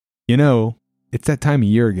You know, it's that time of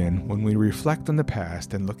year again when we reflect on the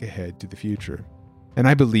past and look ahead to the future. And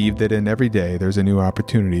I believe that in every day there's a new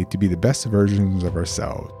opportunity to be the best versions of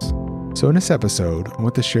ourselves. So in this episode, I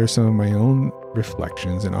want to share some of my own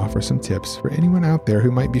reflections and offer some tips for anyone out there who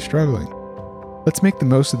might be struggling. Let's make the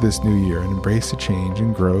most of this new year and embrace the change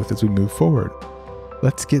and growth as we move forward.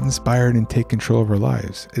 Let's get inspired and take control of our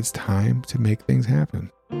lives. It's time to make things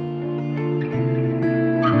happen.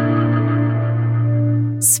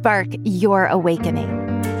 Spark your awakening.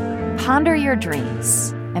 Ponder your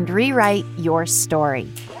dreams and rewrite your story.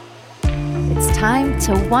 It's time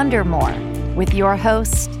to wonder more with your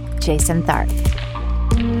host, Jason Tharp.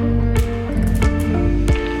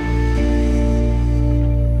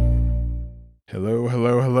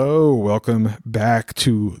 Hello. Welcome back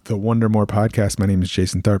to the Wonder More podcast. My name is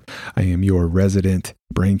Jason Tharp. I am your resident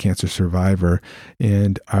brain cancer survivor,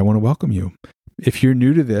 and I want to welcome you. If you're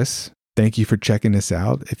new to this, thank you for checking us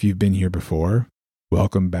out. If you've been here before,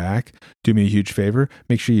 welcome back. Do me a huge favor.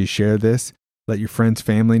 Make sure you share this. Let your friends,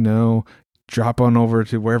 family know. Drop on over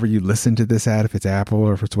to wherever you listen to this at, if it's Apple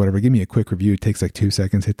or if it's whatever. Give me a quick review. It takes like 2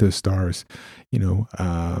 seconds. Hit those stars.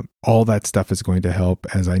 All that stuff is going to help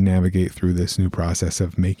as I navigate through this new process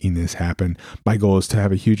of making this happen. My goal is to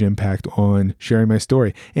have a huge impact on sharing my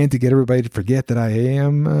story and to get everybody to forget that I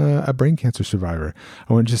am a brain cancer survivor.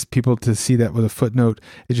 I want just people to see that with a footnote.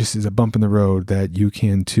 It just is a bump in the road that you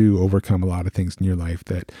can too overcome a lot of things in your life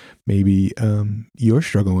that maybe you're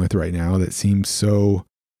struggling with right now that seems so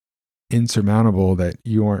insurmountable that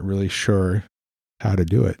you aren't really sure how to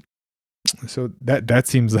do it. So that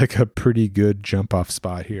seems like a pretty good jump off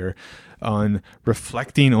spot here on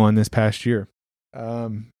reflecting on this past year.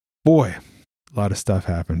 Boy, a lot of stuff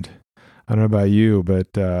happened. I don't know about you, but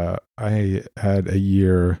I had a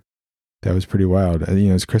year that was pretty wild.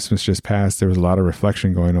 As Christmas just passed, there was a lot of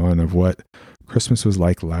reflection going on of what Christmas was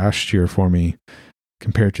like last year for me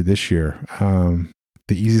compared to this year.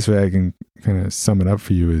 The easiest way I can kind of sum it up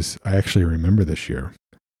for you is I actually remember this year.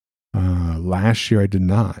 Last year I did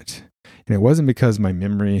not. And it wasn't because my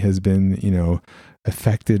memory has been,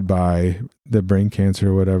 affected by the brain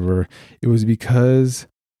cancer or whatever. It was because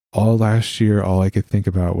all last year, all I could think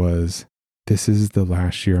about was, this is the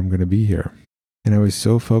last year I'm going to be here. And I was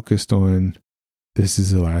so focused on, this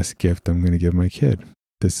is the last gift I'm going to give my kid.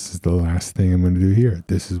 This is the last thing I'm going to do here.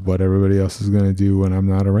 This is what everybody else is going to do when I'm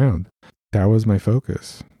not around. That was my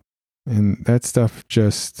focus. And that stuff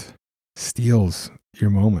just steals your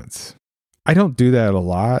moments. I don't do that a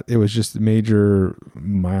lot. It was just major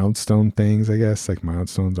milestone things, I guess, like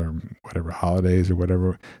milestones or whatever, holidays or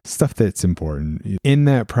whatever, stuff that's important. In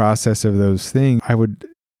that process of those things, I would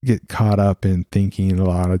get caught up in thinking a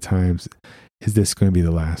lot of times, is this going to be the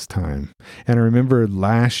last time? And I remember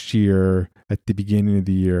last year, at the beginning of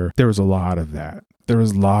the year, there was a lot of that. There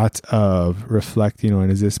was lots of reflecting on,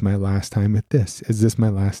 is this my last time at this? Is this my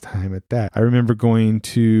last time at that? I remember going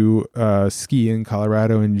to ski in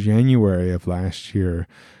Colorado in January of last year,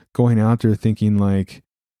 going out there thinking like,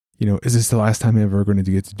 is this the last time I'm ever going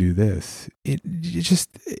to get to do this?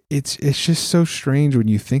 It's just so strange when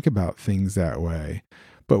you think about things that way.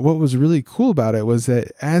 But what was really cool about it was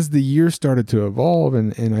that as the year started to evolve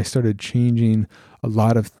and I started changing a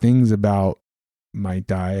lot of things about my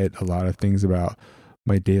diet, a lot of things about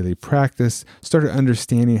my daily practice, started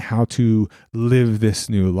understanding how to live this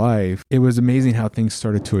new life. It was amazing how things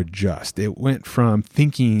started to adjust. It went from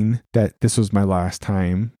thinking that this was my last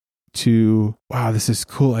time to, wow, this is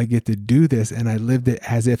cool. I get to do this. And I lived it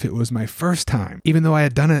as if it was my first time, even though I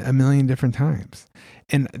had done it a million different times.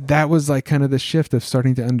 And that was like kind of the shift of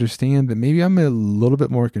starting to understand that maybe I'm in a little bit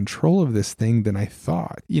more control of this thing than I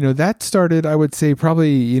thought. That started, I would say,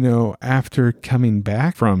 probably, after coming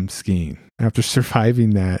back from skiing, after surviving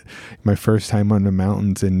that, my first time on the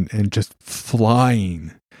mountains and just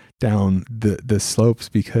flying down the slopes,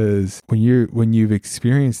 because when you've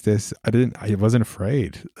experienced this, I wasn't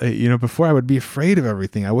afraid. Before I would be afraid of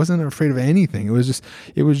everything. I wasn't afraid of anything. It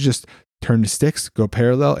was just turn the sticks, go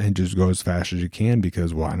parallel, and just go as fast as you can,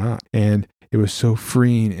 because why not? And it was so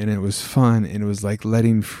freeing and it was fun and it was like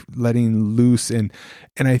letting loose. And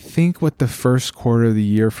I think what the first quarter of the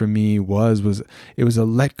year for me was it was a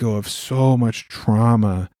let go of so much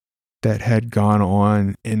trauma that had gone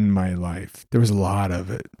on in my life. There was a lot of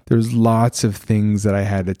it. There was lots of things that I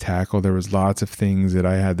had to tackle. There was lots of things that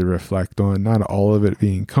I had to reflect on. Not all of it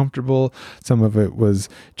being comfortable. Some of it was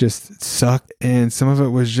just sucked. And some of it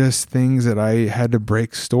was just things that I had to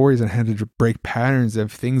break stories and had to break patterns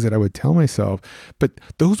of things that I would tell myself. But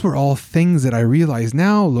those were all things that I realize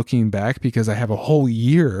now looking back, because I have a whole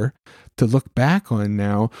year to look back on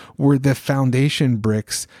now, were the foundation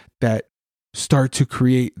bricks that start to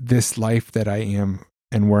create this life that I am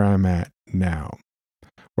and where I'm at now,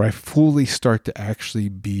 where I fully start to actually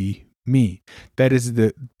be me. That is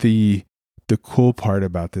the cool part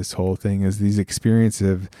about this whole thing, is these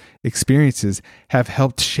experiences have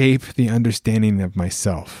helped shape the understanding of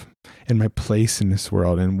myself and my place in this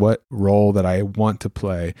world and what role that I want to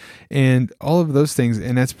play and all of those things.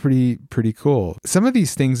 And that's pretty cool. Some of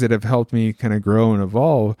these things that have helped me kind of grow and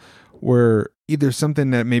evolve were either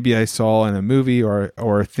something that maybe I saw in a movie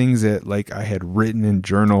or things that like I had written in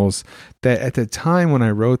journals that at the time when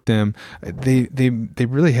I wrote them, they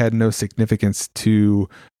really had no significance to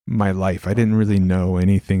my life. I didn't really know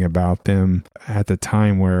anything about them at the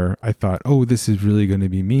time where I thought, oh, this is really going to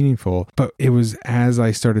be meaningful. But it was as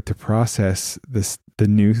I started to process the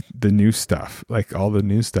new stuff, like all the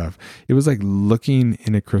new stuff, it was like looking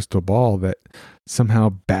in a crystal ball that somehow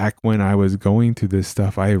back when I was going through this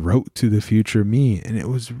stuff, I wrote to the future me, and it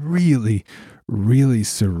was really, really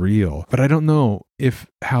surreal. But I don't know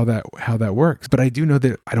how that works. But I do know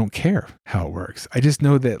that I don't care how it works. I just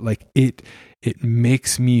know that like it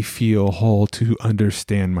makes me feel whole to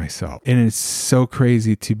understand myself. And it's so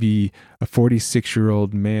crazy to be a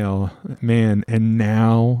 46-year-old man and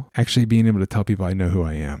now actually being able to tell people I know who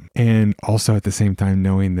I am. And also at the same time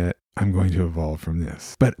knowing that I'm going to evolve from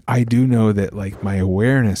this. But I do know that like my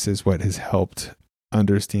awareness is what has helped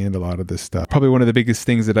understand a lot of this stuff. Probably one of the biggest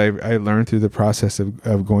things that I learned through the process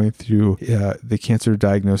of going through the cancer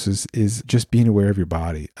diagnosis is just being aware of your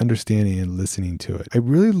body, understanding and listening to it. I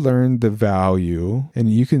really learned the value, and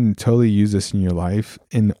you can totally use this in your life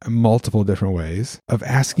in multiple different ways, of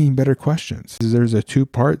asking better questions. There's a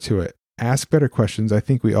 2-part to it. Ask better questions. I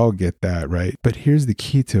think we all get that, right? But here's the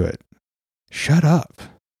key to it. Shut up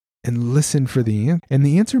and listen for the answer. And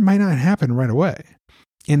the answer might not happen right away.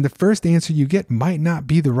 And the first answer you get might not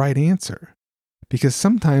be the right answer, because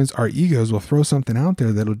sometimes our egos will throw something out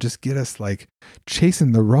there that'll just get us like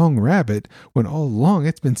chasing the wrong rabbit when all along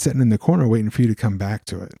it's been sitting in the corner waiting for you to come back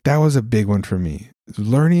to it. That was a big one for me.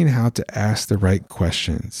 Learning how to ask the right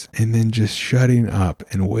questions and then just shutting up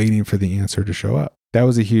and waiting for the answer to show up. That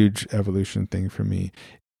was a huge evolution thing for me.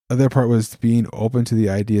 Other part was being open to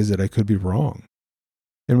the ideas that I could be wrong.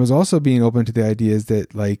 And was also being open to the ideas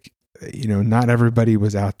that like, not everybody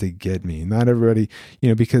was out to get me. Not everybody,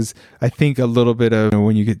 because I think a little bit of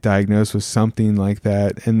when you get diagnosed with something like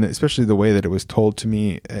that, and especially the way that it was told to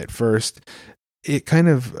me at first, it kind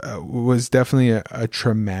of was definitely a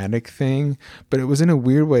traumatic thing, but it was in a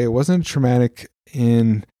weird way. It wasn't traumatic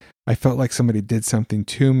I felt like somebody did something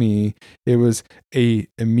to me. It was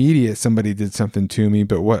immediate somebody did something to me,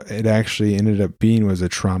 but what it actually ended up being was a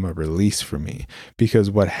trauma release for me, because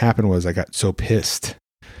what happened was I got so pissed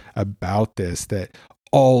about this that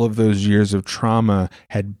all of those years of trauma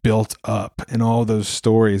had built up, and all those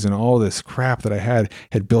stories and all this crap that I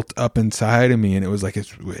had built up inside of me. And it was like,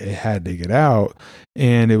 it had to get out.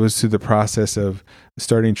 And it was through the process of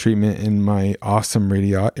starting treatment in my awesome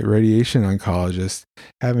radiation oncologist,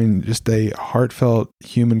 having just a heartfelt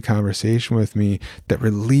human conversation with me that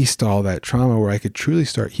released all that trauma, where I could truly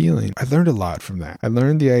start healing. I learned a lot from that. I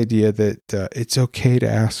learned the idea that it's okay to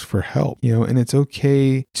ask for help, and it's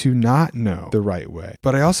okay to not know the right way.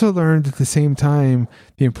 But I also learned at the same time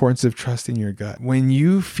the importance of trusting your gut. When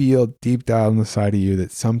you feel deep down inside of you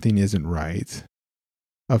that something isn't right,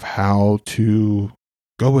 of how to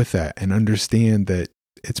go with that and understand that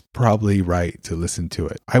it's probably right to listen to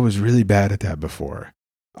it. I was really bad at that before.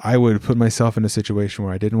 I would put myself in a situation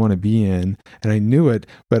where I didn't want to be in, and I knew it,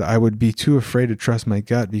 but I would be too afraid to trust my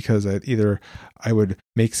gut, because I would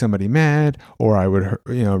make somebody mad, or I would,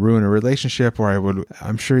 ruin a relationship, or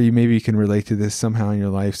I'm sure you can relate to this somehow in your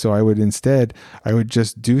life. So I would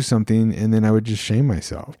just do something, and then I would just shame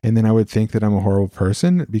myself. And then I would think that I'm a horrible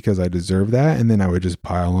person because I deserve that. And then I would just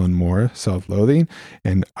pile on more self-loathing,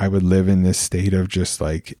 and I would live in this state of just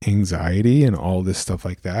like anxiety and all this stuff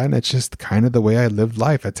like that. And it's just kind of the way I lived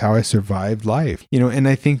life. That's how I survived life, and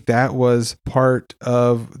I think that was part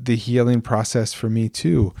of the healing process for me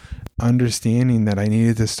too. Understanding that I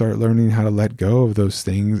needed to start learning how to let go of those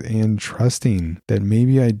things, and trusting that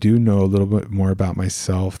maybe I do know a little bit more about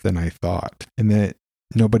myself than I thought, and that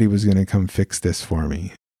nobody was going to come fix this for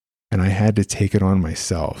me. And I had to take it on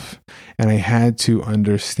myself. And I had to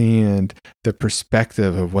understand the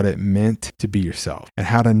perspective of what it meant to be yourself, and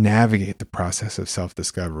how to navigate the process of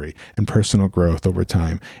self-discovery and personal growth over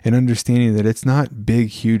time. And understanding that it's not big,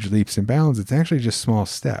 huge leaps and bounds. It's actually just small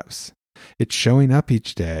steps. It's showing up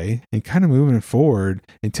each day and kind of moving forward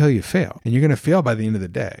until you fail. And you're going to fail by the end of the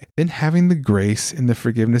day. Then having the grace and the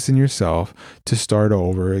forgiveness in yourself to start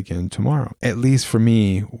over again tomorrow. At least for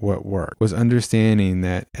me, what worked was understanding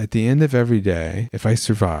that at the end of every day, if I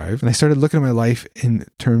survived, and I started looking at my life in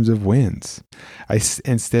terms of wins,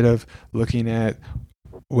 instead of looking at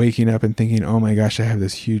waking up and thinking, oh my gosh, I have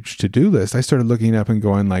this huge to-do list. I started looking up and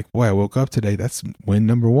going like, boy, I woke up today. That's win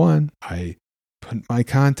number one. I put my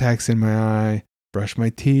contacts in my eye, brushed my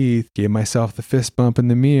teeth, gave myself the fist bump in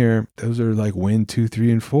the mirror. Those are like win 2,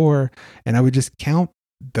 3, and 4. And I would just count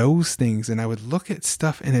those things, and I would look at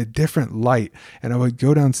stuff in a different light, and I would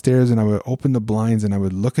go downstairs and I would open the blinds and I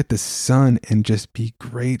would look at the sun and just be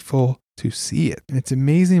grateful to see it. And it's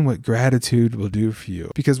amazing what gratitude will do for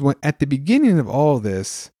you, because at the beginning of all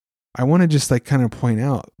this, I want to just like kind of point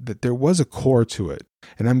out that there was a core to it.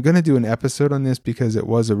 And I'm going to do an episode on this because it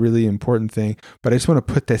was a really important thing, but I just want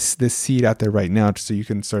to put this seed out there right now so you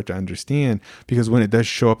can start to understand, because when it does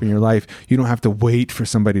show up in your life, you don't have to wait for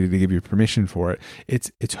somebody to give you permission for it.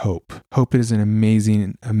 It's hope. Hope is an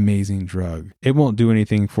amazing, amazing drug. It won't do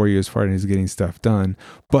anything for you as far as getting stuff done,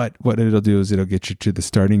 but what it'll do is it'll get you to the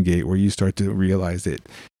starting gate where you start to realize that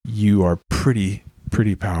you are pretty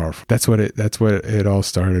powerful. That's what it all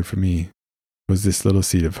started for me, was this little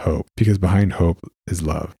seed of hope, because behind hope is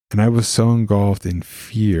love. And I was so engulfed in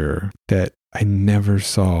fear that I never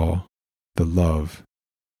saw the love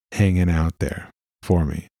hanging out there for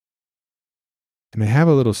me. And I have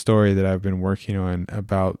a little story that I've been working on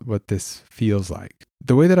about what this feels like.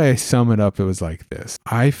 The way that I sum it up, it was like this.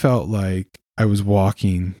 I felt like I was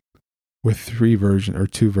walking with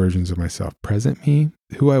two versions of myself: present me,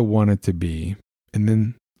 who I wanted to be, and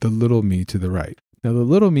then the little me to the right. Now, the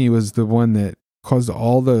little me was the one that caused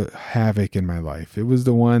all the havoc in my life. It was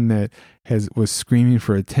the one that was screaming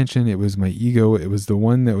for attention. It was my ego. It was the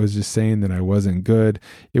one that was just saying that I wasn't good.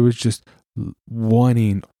 It was just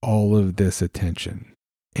wanting all of this attention.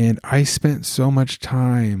 And I spent so much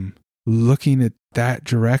time looking at that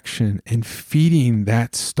direction and feeding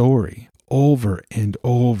that story over and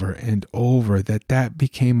over and over, that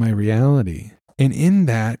became my reality. And in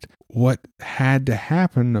that, what had to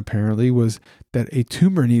happen apparently was that a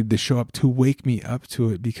tumor needed to show up to wake me up to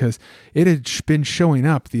it, because it had been showing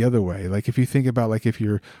up the other way. Like if you think about, like if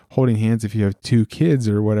you're holding hands, if you have two kids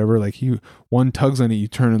or whatever, like one tugs on it, you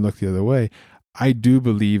turn and look the other way. I do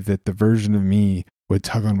believe that the version of me would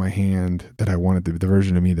tug on my hand that I wanted to be, the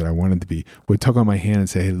version of me that I wanted to be would tug on my hand and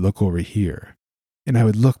say, hey, look over here. And I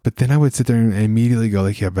would look, but then I would sit there and immediately go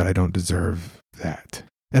like, yeah, but I don't deserve that.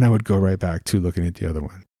 And I would go right back to looking at the other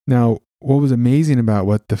one. Now, what was amazing about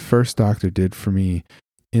what the first doctor did for me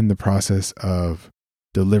in the process of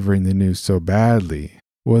delivering the news so badly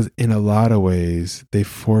was, in a lot of ways, they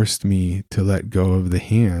forced me to let go of the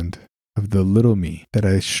hand of the little me that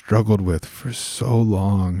I struggled with for so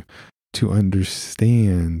long to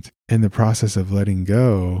understand. In the process of letting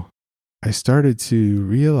go, I started to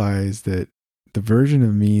realize that the version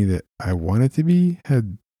of me that I wanted to be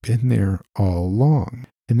had been there all along.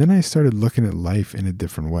 And then I started looking at life in a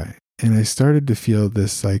different way. And I started to feel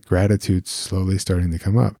this like gratitude slowly starting to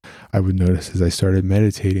come up. I would notice as I started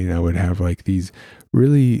meditating, I would have like these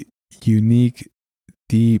really unique,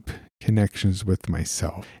 deep connections with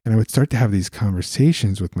myself. And I would start to have these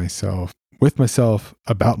conversations with myself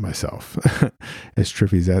about myself, as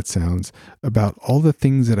trippy as that sounds, about all the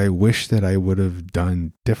things that I wish that I would have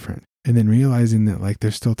done different. And then realizing that like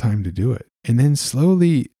there's still time to do it. And then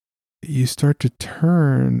slowly you start to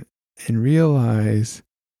turn and realize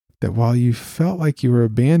that while you felt like you were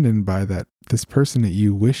abandoned by this person that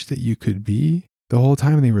you wish that you could be, the whole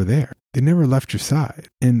time they were there. They never left your side.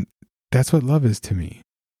 And that's what love is to me.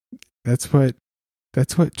 That's what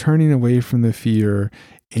turning away from the fear,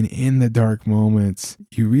 and in the dark moments,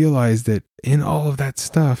 you realize that in all of that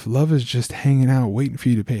stuff, love is just hanging out, waiting for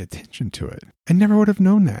you to pay attention to it. I never would have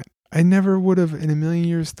known that. I never would have in a million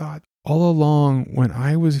years thought all along when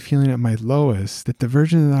I was feeling at my lowest that the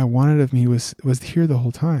version that I wanted of me was here the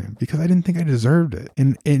whole time, because I didn't think I deserved it.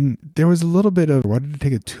 And there was a little bit of, why did it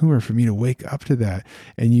take a tumor for me to wake up to that?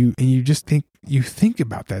 And you just think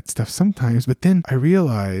about that stuff sometimes, but then I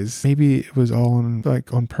realized maybe it was all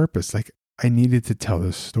on purpose. Like I needed to tell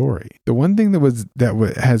this story. The one thing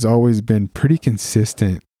that has always been pretty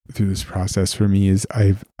consistent through this process for me is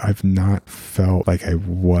I've not felt like I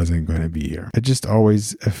wasn't going to be here. I just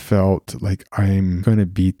always felt like I'm going to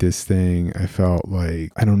beat this thing. I felt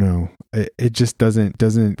like, I don't know, it just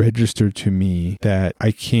doesn't register to me that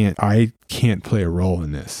I can't play a role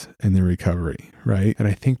in this, in the recovery, right? And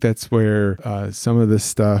I think that's where some of the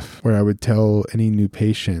stuff where I would tell any new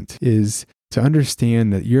patient is, to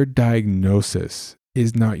understand that your diagnosis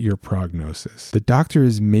is not your prognosis. The doctor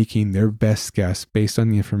is making their best guess based on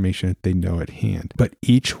the information that they know at hand. But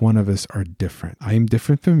each one of us are different. I am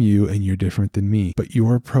different from you and you're different than me. But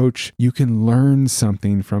your approach, you can learn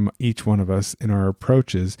something from each one of us in our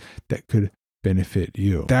approaches that could benefit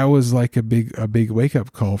you. That was like a big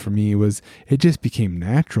wake-up call for me. It just became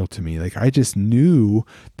natural to me. Like I just knew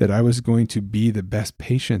that I was going to be the best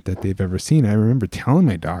patient that they've ever seen. I remember telling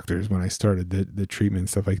my doctors when I started the treatment and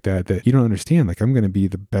stuff like that you don't understand, like I'm going to be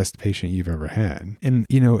the best patient you've ever had. And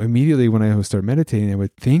immediately when I would start meditating, I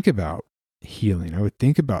would think about healing. I would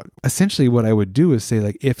think about essentially what I would do is say,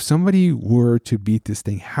 like, if somebody were to beat this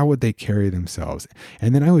thing, how would they carry themselves?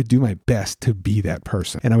 And then I would do my best to be that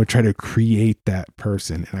person. And I would try to create that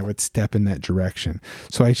person and I would step in that direction.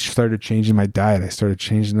 So I started changing my diet. I started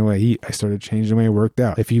changing the way I eat. I started changing the way I worked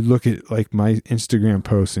out. If you look at like my Instagram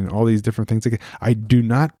posts and all these different things, like I do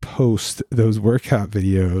not post those workout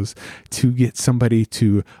videos to get somebody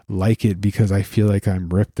to like it because I feel like I'm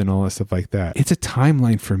ripped and all that stuff like that. It's a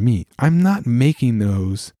timeline for me. I'm not making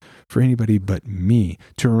those for anybody but me,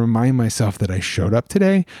 to remind myself that I showed up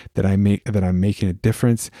today, that I'm making a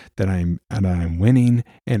difference, that I'm winning,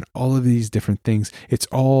 and all of these different things. It's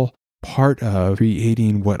all part of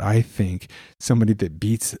creating what I think somebody that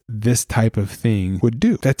beats this type of thing would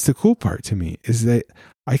do. That's the cool part to me, is that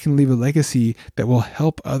I can leave a legacy that will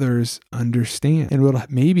help others understand, and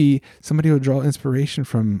maybe somebody will draw inspiration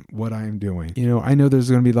from what I'm doing. I know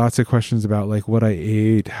there's going to be lots of questions about like what I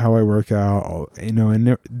ate, how I work out,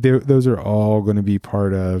 and those are all going to be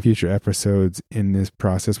part of future episodes in this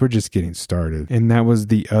process. We're just getting started. And that was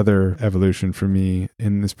the other evolution for me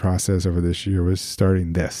in this process over this year, was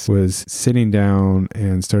sitting down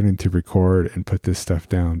and starting to record and put this stuff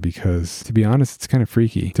down, because to be honest, it's kind of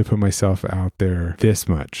freaky to put myself out there this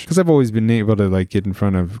much, because I've always been able to like get in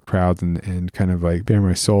front of crowds and kind of like bare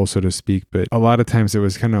my soul, so to speak. But a lot of times it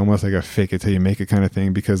was kind of almost like a fake it till you make it kind of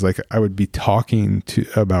thing, because like I would be talking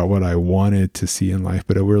about what I wanted to see in life,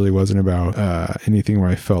 but it really wasn't about anything where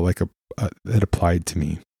I felt like that applied to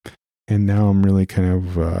me. And now I'm really kind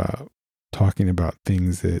of talking about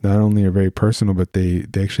things that not only are very personal, but they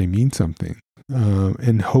actually mean something.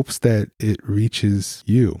 In hopes that it reaches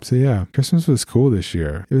you. So yeah, Christmas was cool this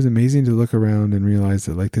year. It was amazing to look around and realize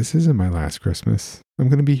that like this isn't my last Christmas. I'm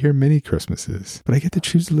going to be here many Christmases, but I get to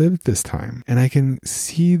choose to live this time. And I can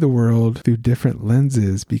see the world through different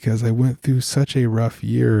lenses, because I went through such a rough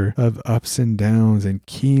year of ups and downs and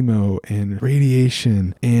chemo and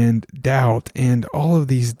radiation and doubt and all of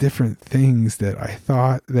these different things that I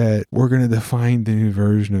thought that were going to define the new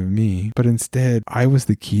version of me. But instead, I was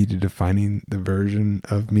the key to defining the version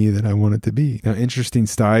of me that I wanted to be. Now, interesting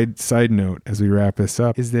side note as we wrap this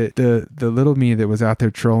up is that the little me that was out there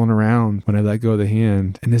trolling around when I let go of the hand,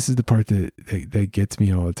 and this is the part that gets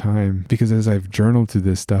me all the time, because as I've journaled through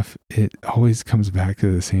this stuff, it always comes back to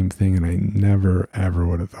the same thing, and I never ever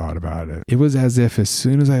would have thought about it. It was as if as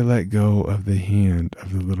soon as I let go of the hand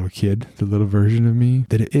of the little kid, the little version of me,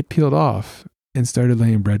 that it peeled off and started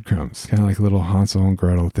laying breadcrumbs, kind of like a little Hansel and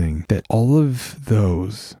Gretel thing, that all of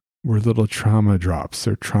those were little trauma drops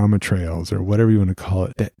or trauma trails or whatever you want to call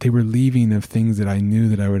it, that they were leaving of things that I knew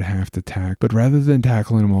that I would have to tackle. But rather than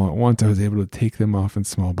tackling them all at once, I was able to take them off in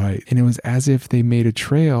small bites. And it was as if they made a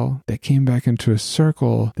trail that came back into a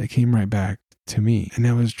circle that came right back to me. And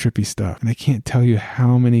that was trippy stuff. And I can't tell you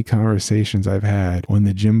how many conversations I've had on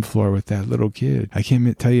the gym floor with that little kid. I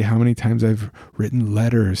can't tell you how many times I've written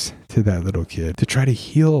letters to that little kid to try to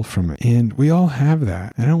heal from it. And we all have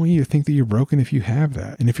that. And I don't want you to think that you're broken if you have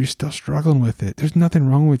that. And if you're still struggling with it, there's nothing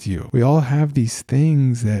wrong with you. We all have these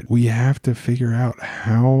things that we have to figure out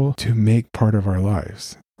how to make part of our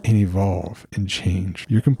lives and evolve and change.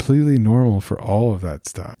 You're completely normal for all of that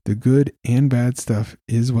stuff. The good and bad stuff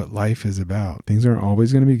is what life is about. Things aren't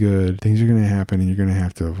always going to be good. Things are going to happen and you're going to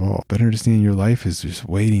have to evolve. But understand your life is just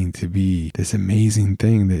waiting to be this amazing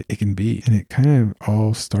thing that it can be. And it kind of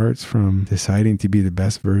all starts from deciding to be the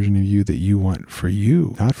best version of you that you want for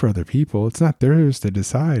you, not for other people. It's not theirs to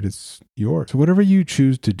decide. It's yours. So whatever you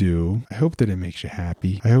choose to do, I hope that it makes you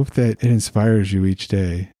happy. I hope that it inspires you each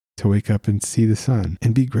day to wake up and see the sun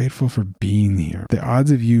and be grateful for being here. The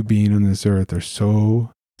odds of you being on this earth are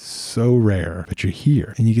so rare, but you're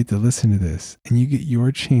here and you get to listen to this and you get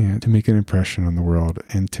your chance to make an impression on the world.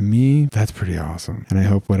 And to me, that's pretty awesome. And I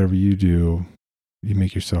hope whatever you do, you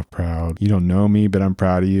make yourself proud. You don't know me, but I'm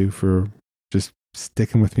proud of you for just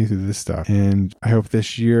sticking with me through this stuff. And I hope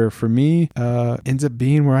this year for me ends up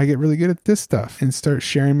being where I get really good at this stuff and start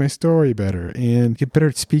sharing my story better and get better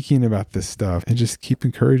at speaking about this stuff and just keep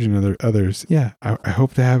encouraging others. Yeah, I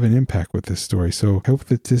hope to have an impact with this story. So I hope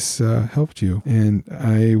that this helped you. And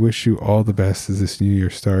I wish you all the best as this new year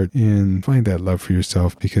starts, and find that love for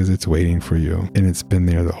yourself, because it's waiting for you and it's been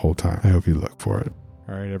there the whole time. I hope you look for it.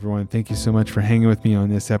 All right, everyone. Thank you so much for hanging with me on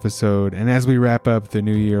this episode. And as we wrap up the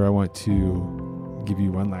new year, I want to give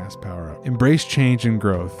you one last power up. Embrace change and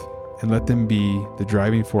growth, and let them be the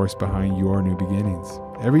driving force behind your new beginnings.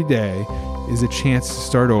 Every day is a chance to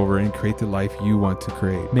start over and create the life you want to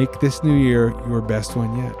create. Make this new year your best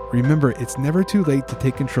one yet. Remember, it's never too late to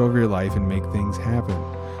take control of your life and make things happen.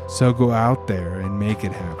 So go out there and make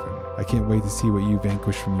it happen. I can't wait to see what you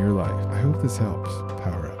vanquish from your life. I hope this helps.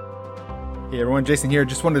 Power up. Hey everyone, Jason here.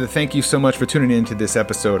 Just wanted to thank you so much for tuning in to this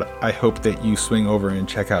episode. I hope that you swing over and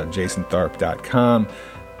check out jasontharp.com.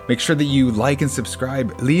 Make sure that you like and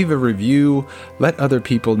subscribe, leave a review, let other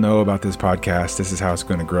people know about this podcast. This is how it's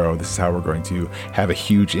going to grow. This is how we're going to have a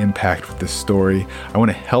huge impact with this story. I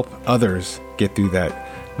want to help others get through that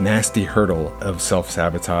nasty hurdle of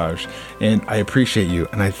self-sabotage. And I appreciate you,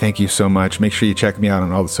 and I thank you so much. Make sure you check me out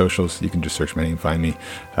on all the socials. You can just search my name and find me.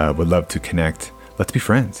 Would love to connect. Let's be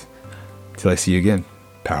friends. Till I see you again,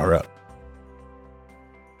 power up.